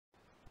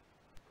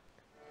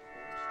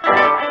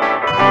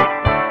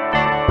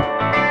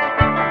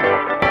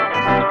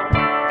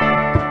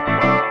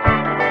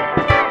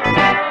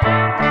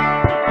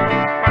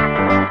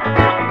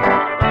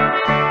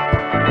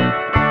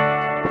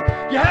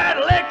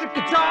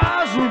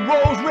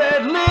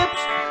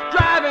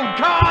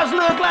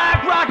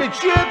rocket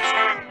ships,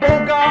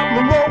 Bogart,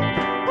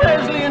 Monroe,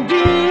 Presley and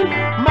Dean,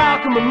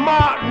 Malcolm and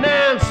Martin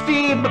and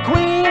Steve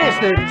McQueen. It's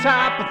the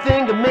type of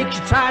thing that makes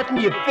you tighten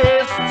your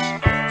fists.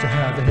 So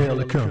how the hell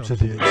it come to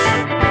this?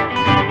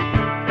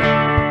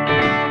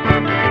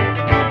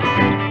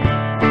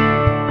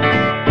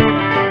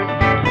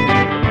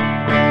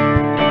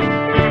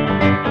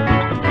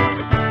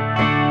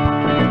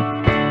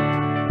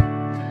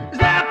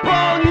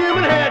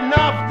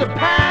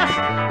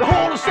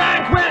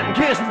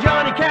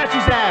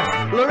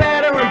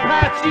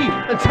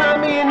 And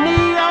Tommy and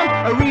Neon,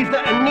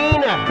 Aretha and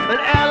Nina, and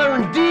Ella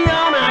and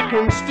Dion. I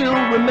can still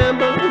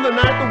remember the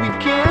night that we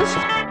kissed.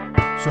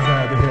 So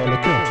how the hell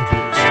it come to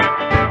this?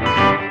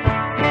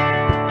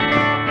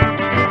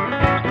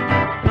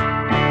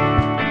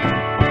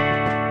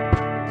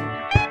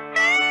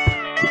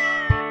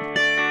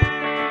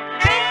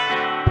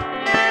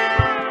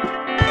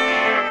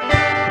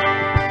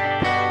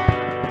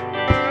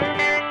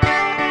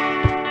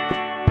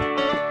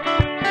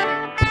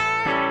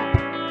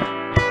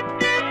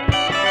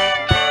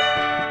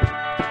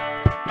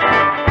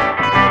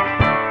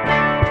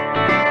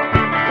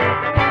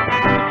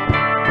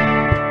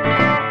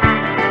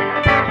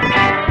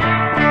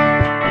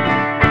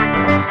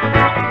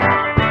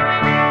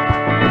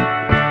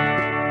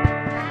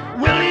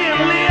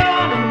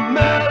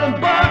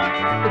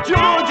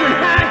 George and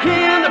Hank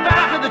in the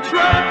back of the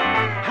truck,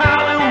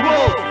 Howlin'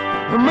 Wolf,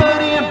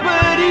 Muddy and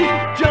Birdie,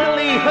 John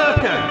Lee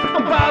Hooker,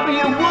 and Bobby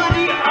and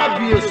Woody.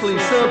 Obviously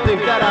something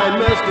that I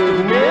must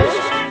have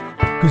missed.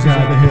 Cause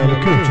how the hell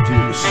it come to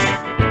this?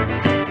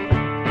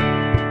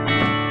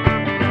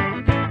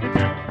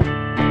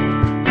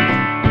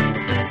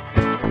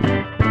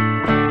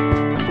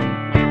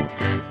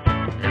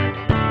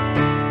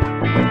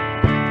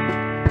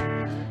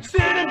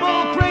 Standing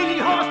bull, crazy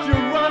horse,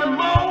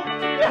 Geronimo.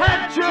 You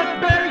had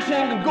Chuck Berry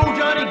singing Go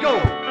Johnny Go.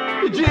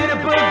 The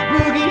Jitterbug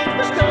Boogie,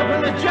 the Stomp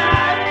and the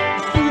Jive,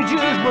 the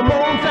Stooges,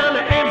 Ramones down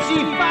to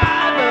MC5,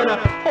 and a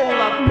whole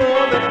lot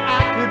more that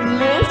I could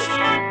list.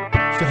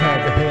 So how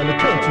the hell it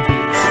come to this?